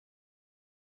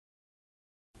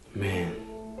Man,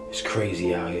 it's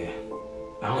crazy out here.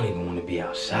 I don't even want to be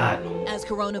outside no more. As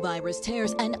coronavirus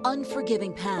tears an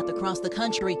unforgiving path across the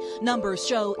country, numbers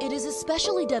show it is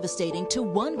especially devastating to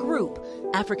one group,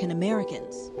 African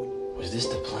Americans. Was this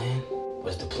the plan?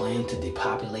 Was the plan to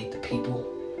depopulate the people?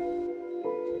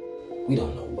 We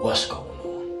don't know what's going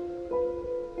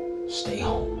on. Stay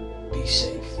home. Be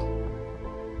safe.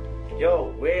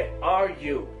 Yo, where are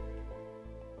you?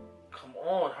 Come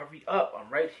on, hurry up. I'm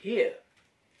right here.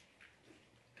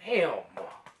 Damn.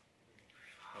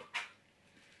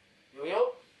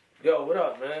 Yo, what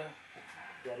up, man?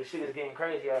 Yeah, this shit is getting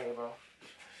crazy out here, bro.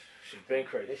 Shit been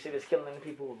crazy. This shit is killing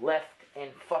people left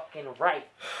and fucking right.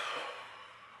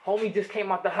 Homie just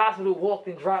came out the hospital, walked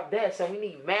and dropped dead, so we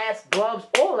need masks, gloves,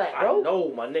 all that, bro. I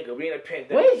know, my nigga. We in a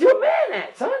pandemic. Where's your man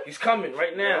at, son? He's coming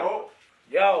right now.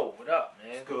 Yo, what up,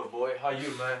 man? It's good, boy. How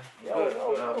you, man?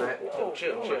 Good, man.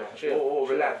 Chill. Oh,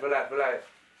 relax.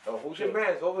 Oh, who's your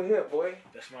man's over here, boy?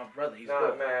 That's my brother. He's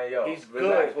good. Man, yo. He's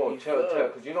relax, good. Boy. He's Chill,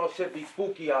 good. because you know shit be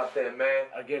spooky out there, man.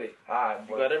 I get it. All right,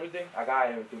 boy. You got everything? I got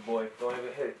everything, boy. Don't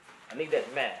even hit it. I need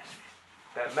that mask.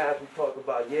 That mask we talked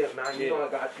about, yeah, man. You know I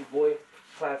got you, boy.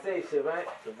 Class A shit, right?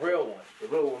 The real one. The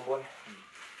real one, boy.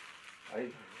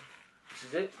 This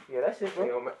is it? Yeah, that's it, bro.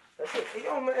 Yo, man. That's it.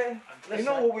 Yo, man. Listen, you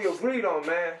know what we agreed on,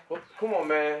 man. Come on,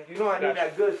 man. You know I need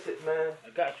that good shit, man.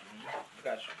 I got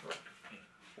you.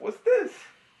 What's this?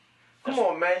 Come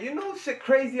on, man. You know shit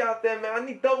crazy out there, man. I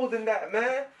need double than that,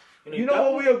 man. You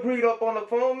know what we agreed up on the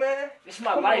phone, man? This is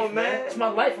my life, man. It's my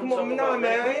life. Come on, nah,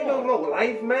 man. I ain't no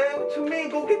life, man. What you mean?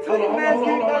 Go get to your man.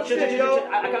 Get that shit, yo.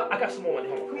 I got some more money.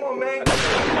 Hold on. Come on, man.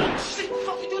 Shit, what the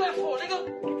fuck you do that for, nigga?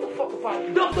 Get the fuck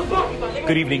up. Dump the fuck, nigga.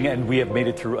 Good evening, and we have made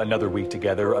it through another week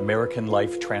together. American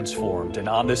life transformed. And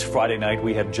on this Friday night,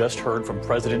 we have just heard from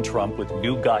President Trump with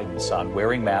new guidance on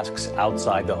wearing masks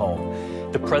outside the home.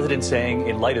 The president saying,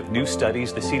 in light of new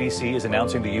studies, the CDC is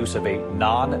announcing the use of a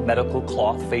non-medical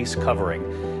cloth face covering